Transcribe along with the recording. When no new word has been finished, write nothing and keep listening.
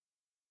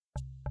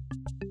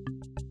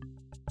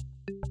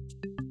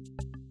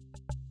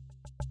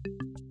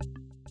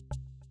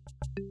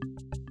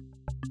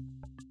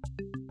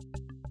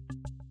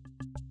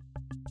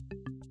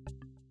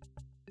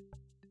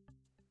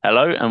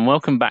Hello and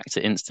welcome back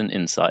to Instant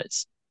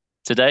Insights.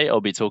 Today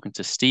I'll be talking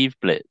to Steve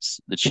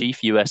Blitz, the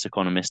chief US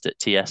economist at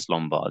TS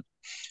Lombard.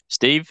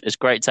 Steve, it's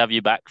great to have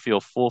you back for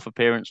your fourth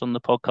appearance on the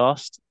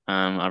podcast.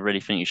 I really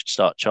think you should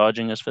start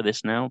charging us for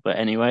this now. But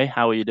anyway,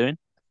 how are you doing?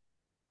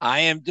 I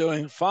am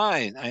doing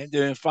fine. I am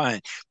doing fine.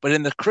 But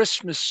in the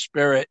Christmas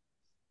spirit,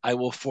 I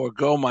will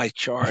forego my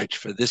charge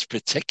for this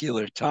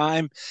particular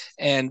time,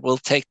 and we'll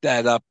take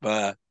that up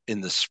in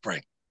the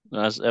spring.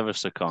 That's ever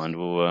so kind.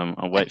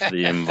 I'll wait for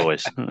the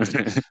invoice.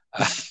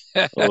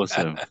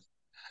 Awesome.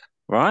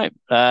 Right,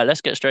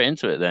 let's get straight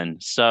into it then.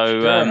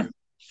 Sure.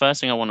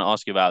 First thing I want to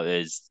ask you about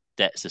is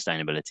debt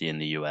sustainability in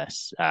the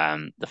US.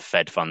 The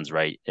Fed funds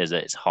rate is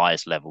at its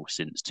highest level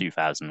since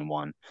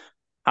 2001.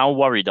 How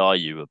worried are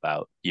you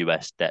about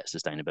US debt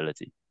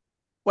sustainability?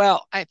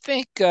 Well, I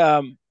think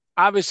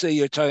obviously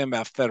you're talking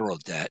about federal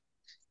debt,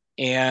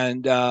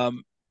 and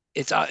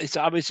it's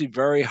obviously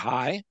very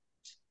high.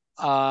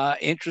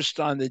 Interest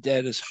on the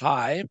debt is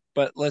high,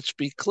 but let's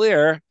be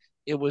clear,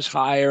 it was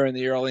higher in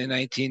the early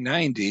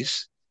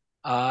 1990s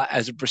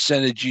as a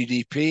percent of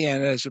GDP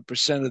and as a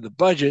percent of the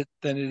budget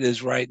than it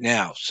is right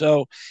now.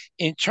 So,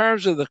 in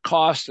terms of the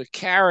cost of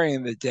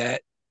carrying the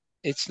debt,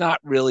 it's not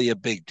really a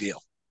big deal.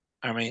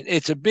 I mean,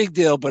 it's a big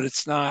deal, but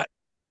it's not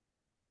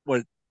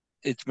what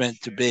it's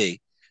meant to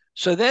be.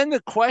 So then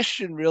the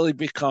question really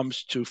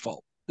becomes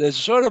twofold. There's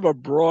sort of a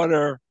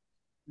broader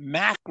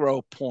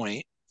macro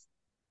point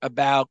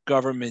about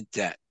government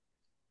debt,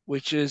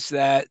 which is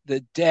that the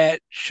debt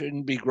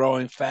shouldn't be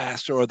growing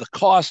faster, or the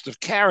cost of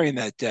carrying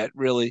that debt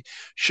really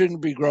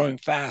shouldn't be growing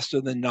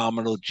faster than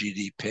nominal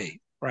GDP,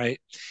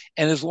 right?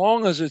 And as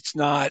long as it's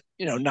not,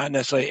 not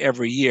necessarily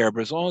every year,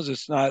 but as long as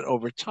it's not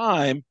over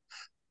time,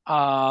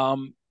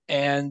 and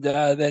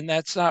then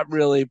that's not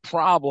really a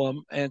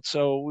problem. And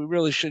so we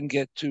really shouldn't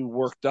get too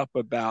worked up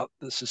about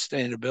the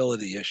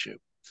sustainability issue.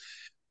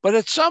 But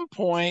at some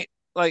point,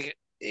 like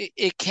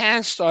it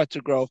can start to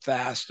grow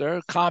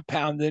faster.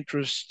 Compound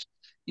interest,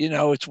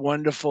 it's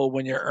wonderful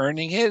when you're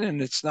earning it,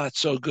 and it's not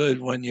so good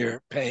when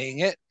you're paying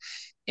it.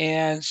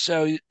 And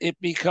so it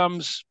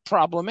becomes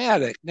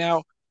problematic.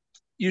 Now,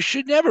 you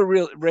should never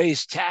really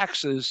raise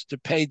taxes to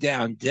pay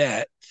down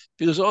debt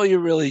because all you're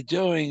really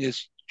doing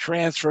is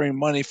transferring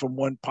money from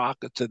one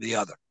pocket to the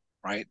other,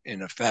 right?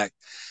 In effect.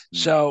 Mm.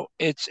 So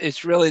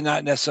it's really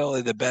not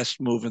necessarily the best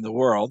move in the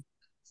world.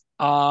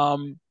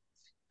 Um,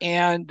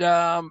 and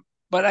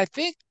but I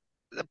think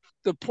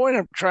the point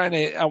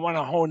I want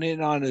to hone in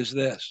on is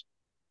this: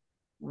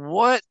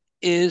 what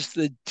is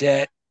the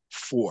debt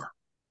for?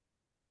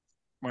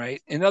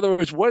 Right. In other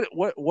words, what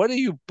are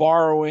you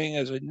borrowing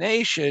as a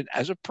nation,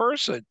 as a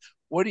person?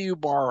 What are you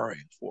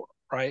borrowing for?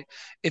 Right.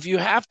 If you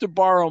have to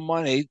borrow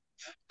money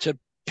to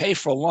pay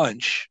for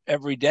lunch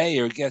every day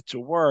or get to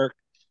work,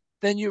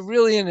 then you're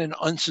really in an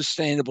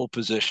unsustainable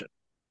position,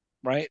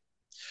 right?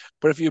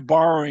 But if you're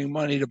borrowing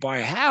money to buy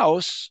a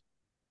house,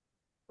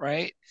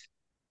 right,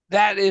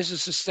 that is a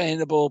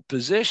sustainable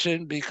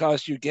position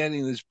because you're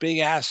getting this big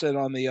asset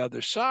on the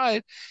other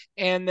side,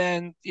 and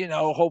then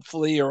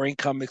hopefully your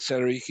income, et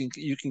cetera,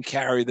 you can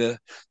carry the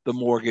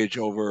mortgage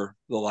over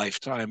the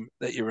lifetime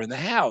that you're in the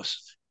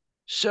house.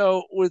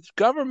 So with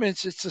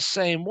governments, it's the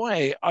same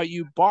way. Are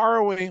you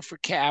borrowing for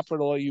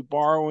capital? Are you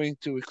borrowing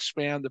to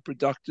expand the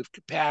productive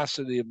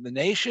capacity of the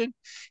nation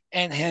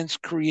and hence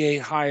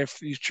create higher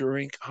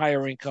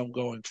income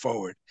going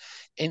forward?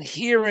 And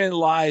herein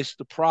lies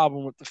the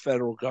problem with the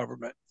federal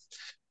government.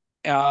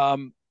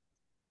 um,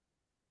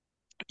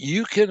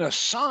 you can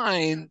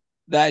assign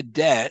that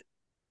debt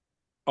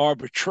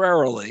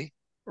arbitrarily,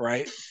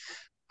 right?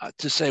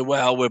 To say,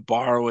 well, we're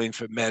borrowing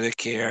for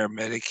Medicare,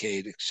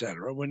 Medicaid, et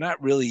cetera. We're not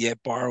really yet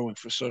borrowing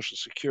for Social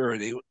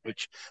Security,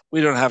 which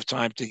we don't have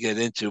time to get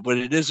into, but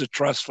it is a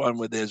trust fund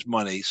where there's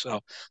money.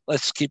 So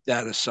let's keep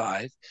that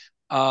aside.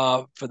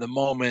 For the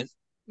moment,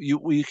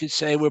 you could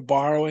say we're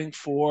borrowing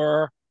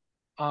for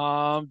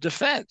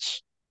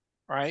defense,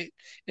 right?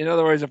 In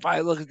other words, if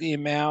I look at the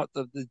amount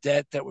of the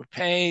debt that we're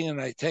paying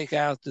and I take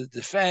out the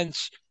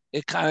defense,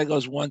 it kind of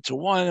goes one to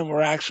one, and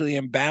we're actually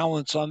in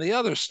balance on the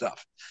other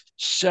stuff.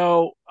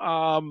 So,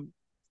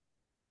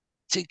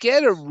 to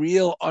get a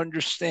real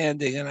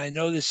understanding, and I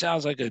know this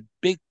sounds like a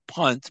big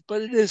punt,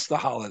 but it is the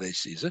holiday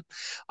season.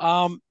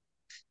 Um,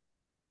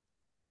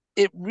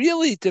 it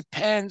really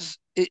depends.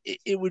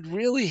 It would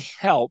really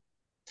help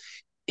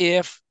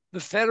if the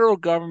federal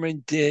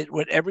government did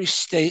what every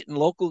state and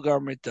local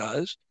government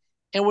does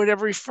and what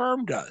every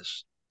firm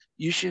does.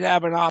 You should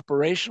have an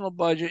operational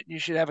budget, and you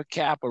should have a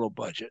capital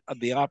budget.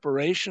 The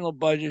operational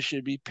budget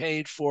should be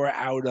paid for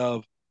out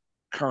of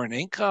current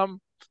income.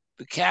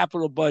 The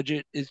capital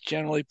budget is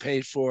generally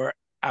paid for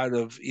out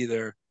of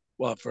either,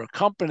 well, for a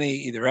company,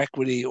 either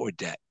equity or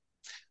debt.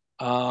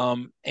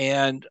 And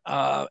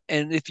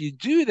if you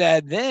do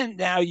that, then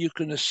now you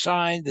can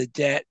assign the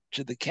debt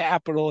to the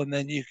capital, and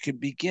then you can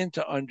begin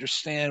to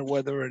understand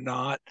whether or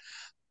not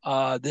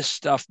this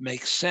stuff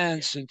makes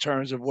sense in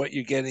terms of what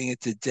you're getting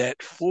into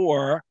debt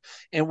for,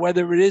 and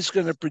whether it is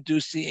going to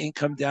produce the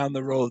income down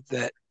the road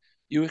that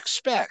you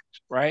expect.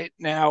 Right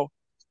now,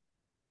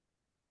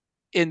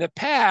 in the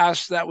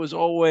past, that was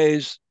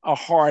always a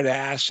hard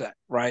asset,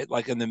 right?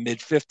 Like in the mid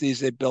 50s,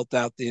 they built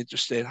out the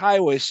interstate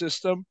highway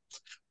system,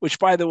 which,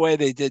 by the way,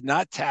 they did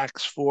not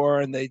tax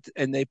for, and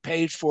they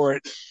paid for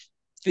it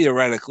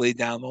theoretically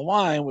down the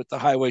line with the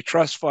Highway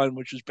Trust Fund,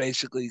 which was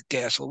basically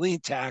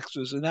gasoline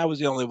taxes, and that was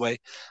the only way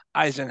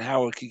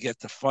Eisenhower could get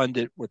to fund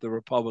it with the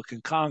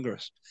Republican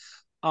Congress.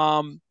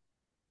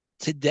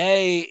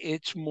 Today,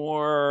 it's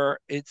more.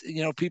 It's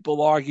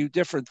people argue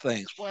different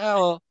things.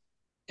 Well,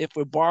 if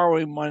we're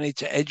borrowing money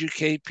to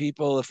educate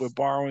people, if we're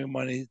borrowing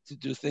money to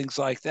do things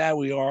like that,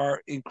 we are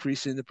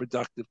increasing the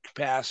productive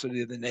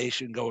capacity of the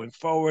nation going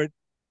forward.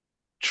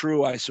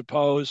 True, I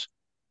suppose.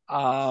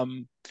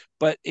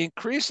 But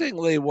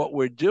increasingly, what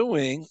we're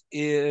doing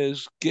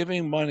is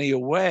giving money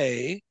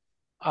away,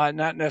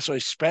 not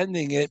necessarily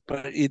spending it,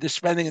 but either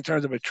spending in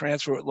terms of a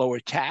transfer at lower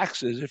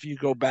taxes. If you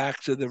go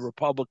back to the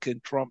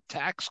Republican Trump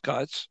tax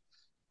cuts,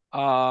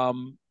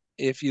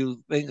 if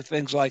you think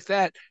things like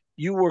that,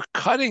 you were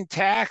cutting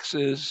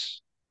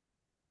taxes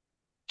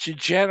to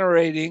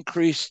generate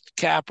increased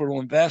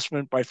capital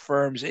investment by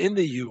firms in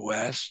the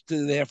U.S.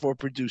 to therefore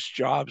produce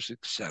jobs, et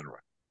cetera.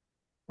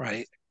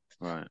 Right.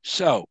 Right.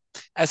 So,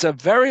 as a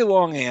very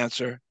long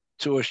answer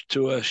to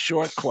a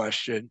short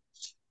question,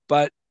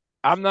 but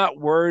I'm not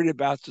worried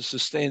about the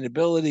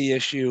sustainability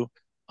issue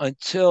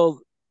until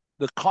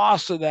the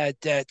cost of that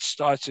debt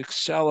starts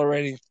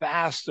accelerating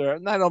faster.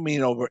 And I don't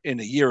mean over in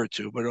a year or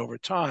two, but over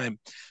time,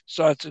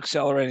 starts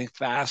accelerating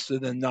faster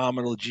than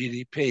nominal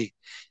GDP.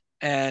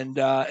 And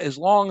as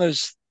long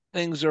as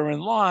things are in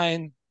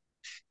line,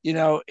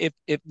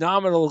 if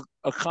nominal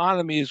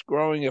economy is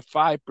growing at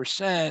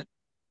 5%,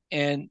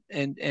 and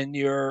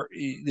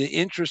the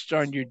interest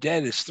on your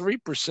debt is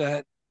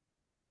 3%,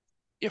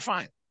 you're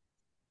fine.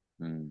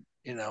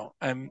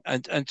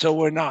 Until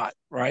we're not,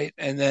 right?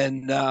 And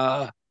then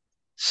there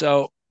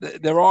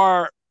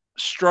are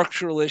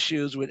structural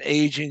issues with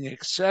aging,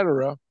 et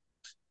cetera,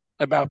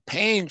 about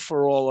paying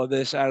for all of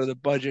this out of the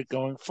budget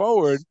going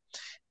forward.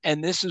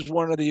 And this is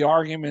one of the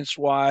arguments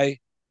why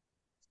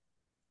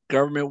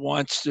government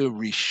wants to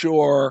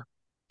reshore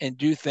and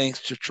do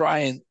things to try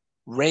and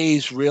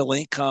raise real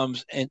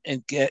incomes and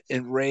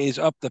raise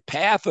up the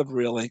path of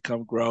real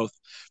income growth,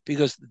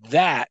 because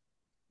that,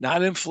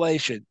 not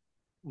inflation,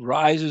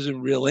 rises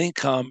in real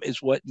income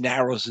is what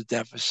narrows the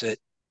deficit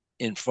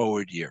in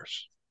forward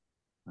years.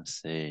 I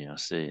see.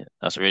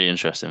 That's really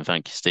interesting.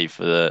 Thank you, Steve,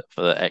 for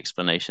the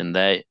explanation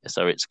there.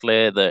 So it's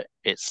clear that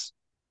it's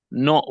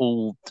not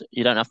all,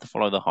 you don't have to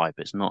follow the hype.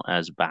 It's not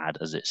as bad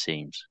as it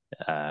seems.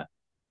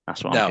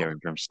 That's what I'm hearing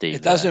from Steve.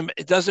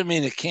 It doesn't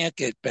mean it can't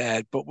get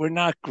bad, but we're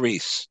not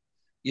Greece,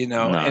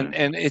 No.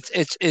 and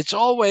it's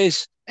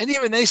always, and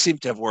even they seem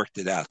to have worked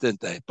it out,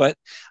 didn't they? But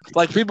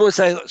like people would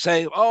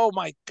say, oh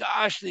my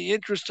gosh, the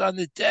interest on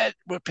the debt,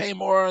 we're paying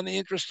more on the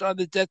interest on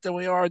the debt than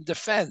we are in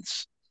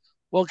defense.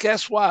 Well,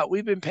 guess what?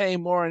 We've been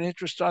paying more on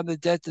interest on the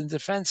debt than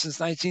defense since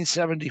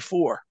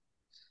 1974.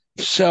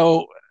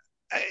 So,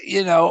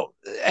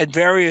 at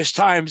various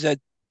times that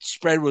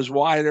spread was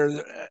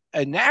wider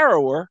and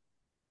narrower,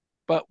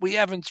 but we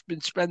haven't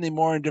been spending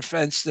more in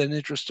defense than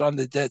interest on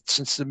the debt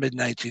since the mid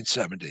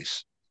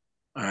 1970s.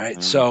 All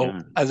right. So,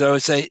 as I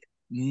would say,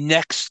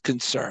 next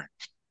concern.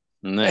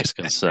 Next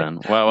concern.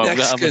 Well, I've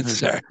got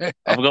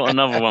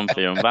another one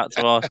for you. I'm about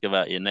to ask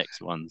about your next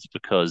ones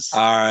because,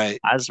 all right,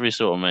 as we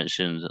sort of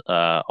mentioned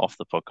off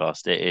the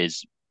podcast, it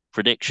is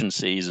prediction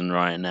season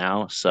right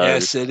now. So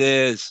yes, it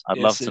is. I'd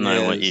love to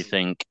know what you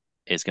think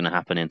is going to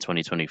happen in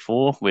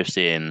 2024. We're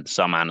seeing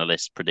some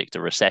analysts predict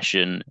a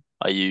recession.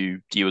 Do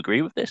you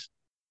agree with this?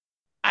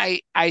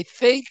 I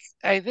think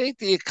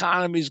the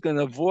economy is going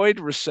to avoid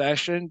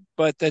recession,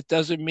 but that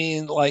doesn't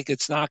mean like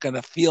it's not going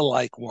to feel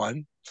like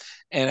one.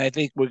 And I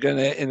think we're going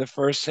to, in the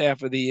first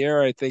half of the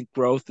year, I think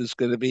growth is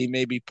going to be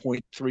maybe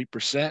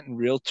 0.3% in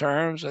real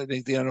terms. I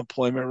think the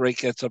unemployment rate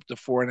gets up to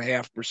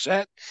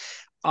 4.5%.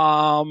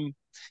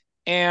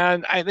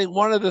 And I think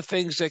one of the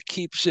things that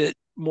keeps it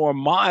more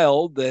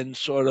mild than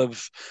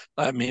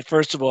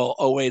first of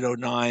all, 08,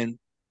 09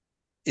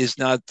 is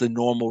not the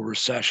normal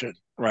recession,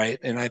 right?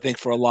 And I think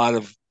for a lot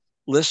of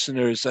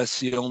listeners, that's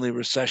the only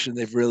recession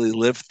they've really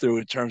lived through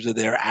in terms of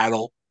their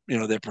adult,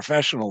 their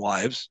professional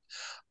lives.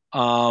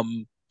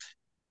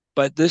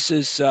 But this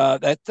is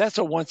that's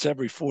a once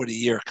every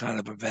 40-year kind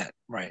of event,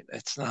 right?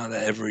 It's not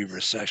every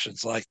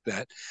recession's like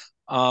that.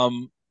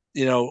 01,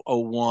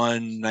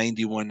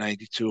 91,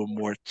 92 are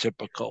more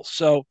typical.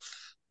 So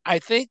I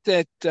think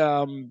that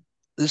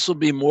this will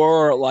be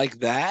more like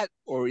that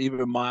or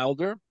even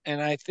milder.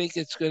 And I think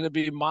it's going to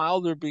be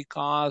milder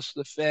because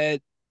the Fed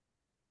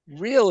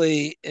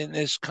really in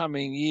this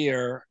coming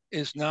year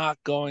is not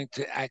going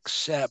to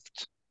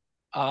accept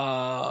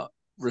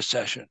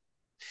recession.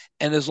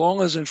 And as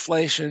long as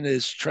inflation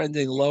is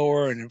trending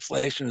lower and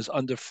inflation is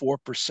under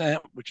 4%,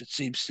 which it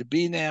seems to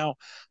be now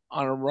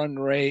on a run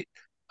rate,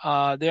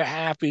 they're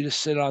happy to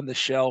sit on the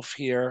shelf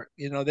here.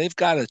 They've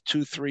got a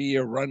 2-3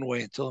 year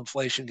runway until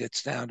inflation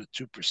gets down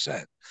to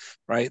 2%,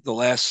 right? The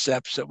last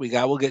steps that we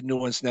got, we'll get new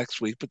ones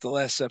next week, but the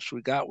last steps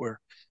we got were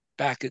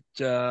back at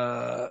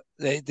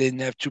they didn't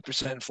have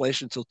 2%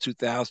 inflation until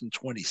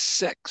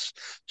 2026.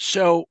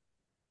 So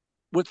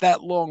with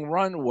that long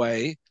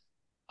runway,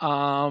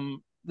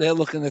 they're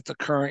looking at the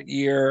current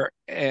year,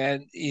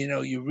 and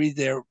you read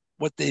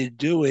what they're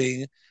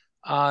doing.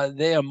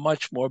 They are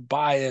much more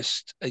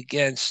biased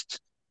against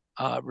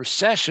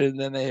recession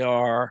than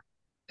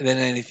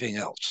anything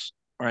else,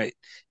 right?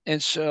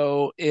 And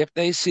so if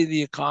they see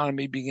the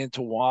economy begin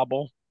to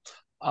wobble,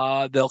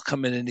 they'll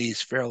come in and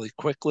ease fairly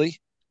quickly,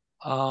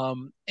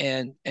 and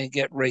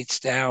get rates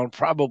down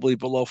probably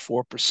below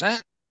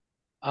 4%.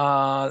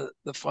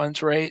 The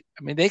funds rate,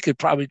 I mean, they could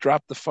probably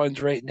drop the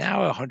funds rate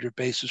now 100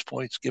 basis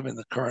points given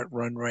the current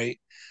run rate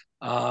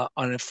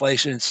on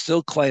inflation, and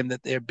still claim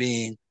that they're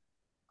being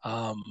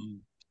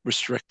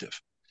restrictive.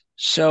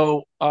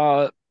 So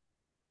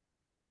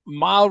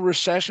mild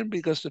recession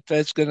because the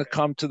Fed's going to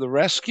come to the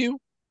rescue,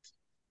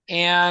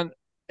 and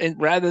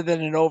rather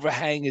than an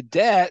overhang of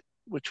debt,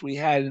 which we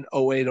had in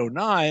 08,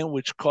 09,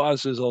 which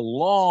causes a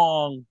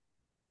long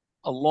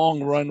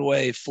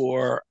runway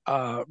for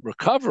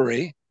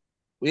recovery,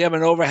 we have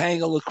an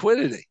overhang of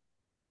liquidity,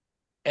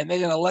 and they're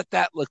going to let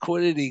that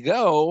liquidity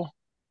go.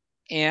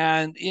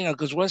 And,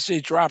 because once they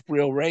drop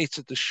real rates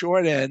at the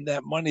short end,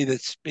 that money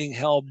that's being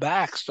held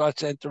back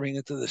starts entering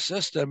into the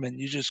system, and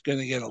you're just going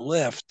to get a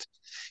lift.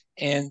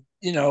 And,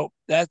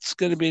 that's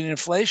going to be an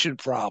inflation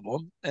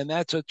problem. And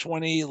that's a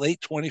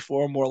late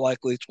 24, more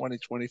likely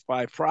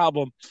 2025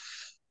 problem.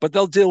 But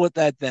they'll deal with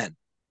that then.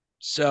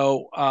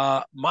 So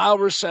mild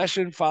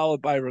recession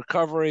followed by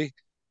recovery,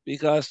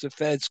 because the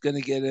Fed's going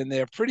to get in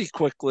there pretty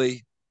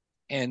quickly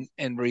and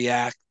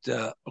react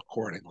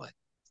accordingly.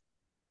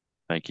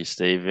 Thank you,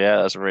 Steve. Yeah,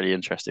 that's a really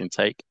interesting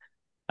take.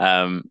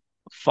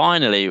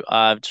 Finally,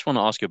 I just want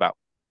to ask you about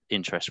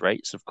interest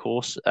rates, of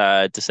course.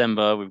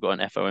 December, we've got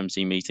an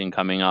FOMC meeting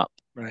coming up.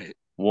 Right.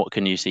 What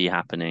can you see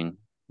happening?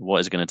 What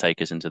is going to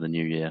take us into the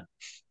new year?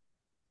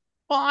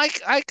 Well,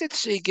 I could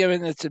see,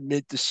 given it's a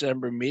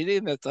mid-December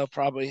meeting, that they'll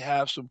probably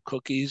have some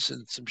cookies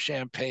and some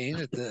champagne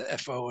at the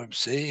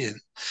FOMC, and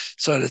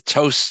sort of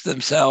toast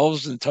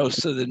themselves and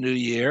toast to the new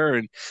year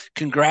and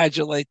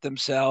congratulate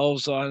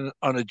themselves on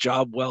a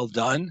job well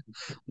done.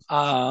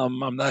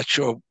 I'm not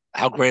sure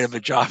how great of a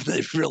job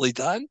they've really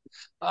done,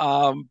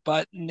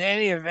 but in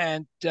any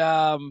event,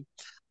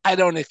 I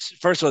don't.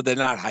 First of all, they're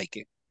not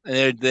hiking;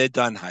 they're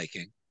done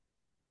hiking.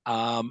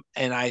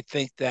 And I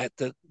think that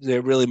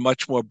they're really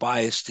much more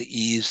biased to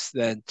ease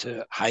than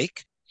to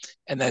hike.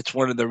 And that's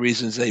one of the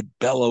reasons they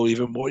bellow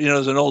even more.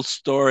 There's an old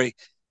story,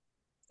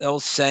 the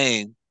old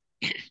saying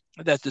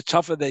that the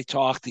tougher they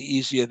talk, the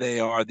easier they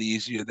are. The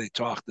easier they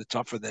talk, the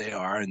tougher they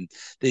are. And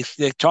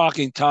they're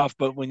talking tough,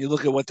 but when you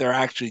look at what they're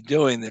actually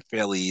doing, they're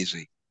fairly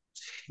easy.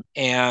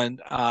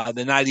 And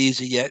they're not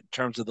easy yet in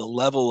terms of the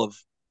level of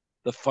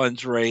the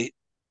funds rate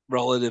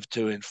relative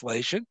to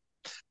inflation,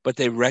 but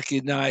they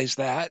recognize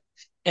that,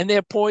 and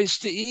they're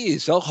poised to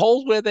ease. They'll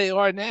hold where they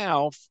are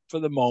now for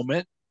the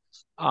moment.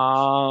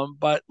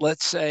 But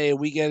let's say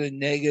we get a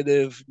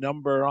negative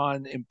number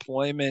on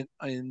employment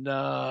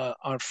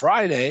on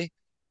Friday,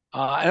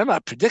 and I'm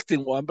not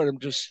predicting one, but I'm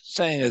just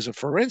saying, as a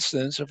for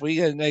instance, if we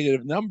get a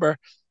negative number,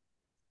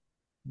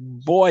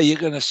 boy, you're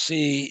going to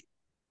see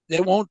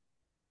they won't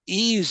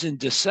ease in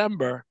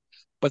December,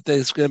 but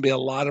there's going to be a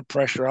lot of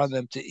pressure on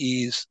them to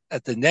ease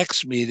at the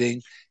next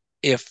meeting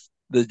if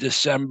the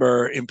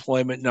December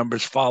employment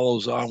numbers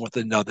follows on with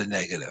another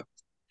negative,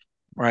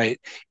 right?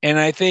 And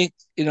I think,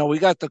 we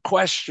got the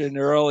question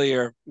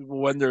earlier,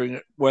 wondering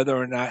whether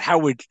or not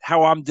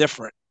how I'm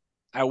different,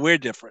 how we're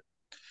different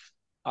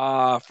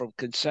from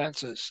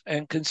consensus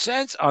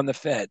on the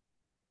Fed.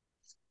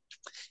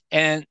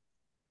 And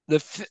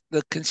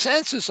the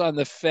consensus on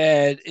the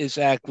Fed is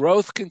that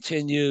growth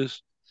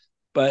continues,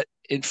 but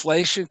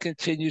inflation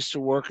continues to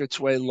work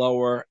its way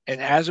lower. And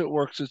as it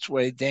works its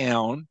way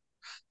down,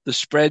 the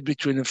spread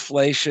between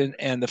inflation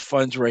and the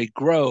funds rate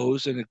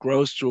grows, and it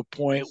grows to a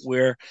point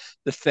where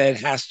the Fed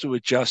has to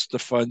adjust the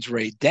funds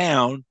rate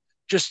down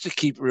just to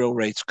keep real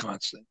rates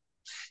constant.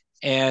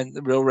 And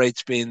the real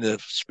rates being the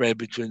spread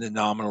between the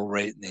nominal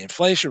rate and the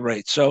inflation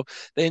rate. So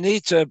they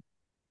need to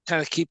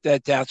kind of keep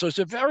that down. So it's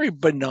a very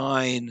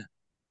benign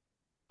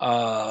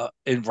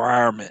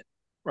environment,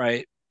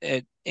 right?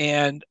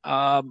 And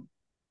I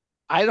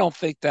don't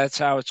think that's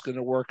how it's going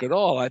to work at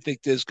all. I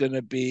think there's going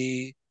to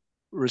be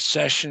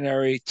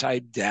recessionary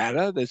type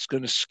data that's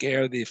going to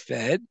scare the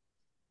Fed,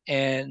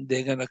 and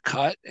they're going to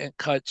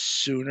cut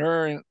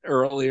sooner and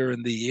earlier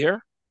in the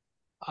year.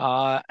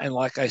 And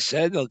like I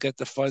said, they'll get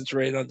the funds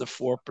rate under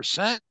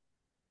 4%.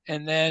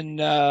 And then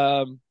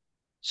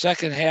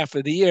second half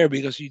of the year,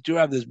 because you do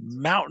have this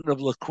mountain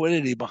of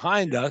liquidity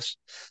behind us,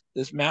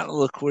 this mountain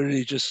of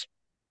liquidity just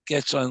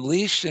gets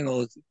unleashed, and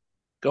it'll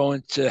go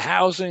into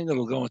housing,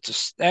 it'll go into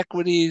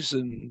equities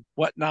and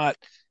whatnot,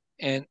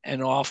 and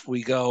off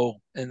we go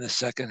in the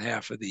second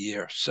half of the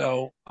year.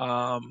 So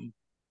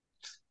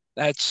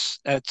that's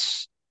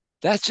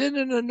it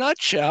in a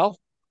nutshell.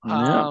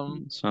 Yeah,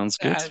 sounds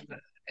good.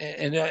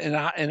 In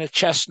a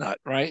chestnut,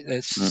 right?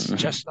 It's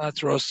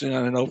chestnuts roasting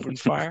on an open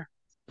fire.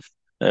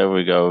 There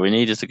we go. We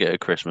needed to get a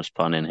Christmas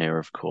pun in here,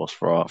 of course,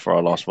 for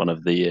our last one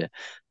of the year.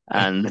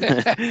 And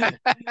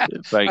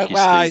thank you,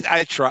 Well, Steve.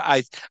 I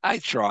try. I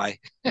try.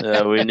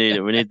 We need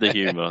it. We need the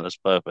humor. That's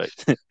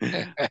perfect.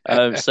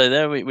 So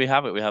there we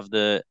have it. We have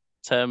the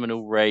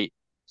terminal rate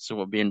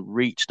sort of being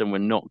reached, and we're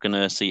not going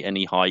to see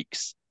any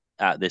hikes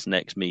at this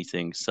next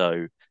meeting.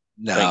 So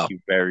thank No, you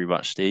very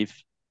much, Steve.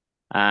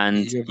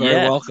 And you're very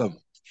yeah, welcome.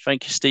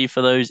 thank you, Steve,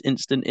 for those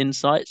instant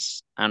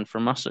insights. And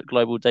from us at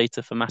Global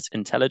Data for Mass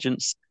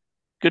Intelligence,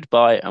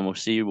 goodbye, and we'll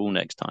see you all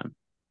next time.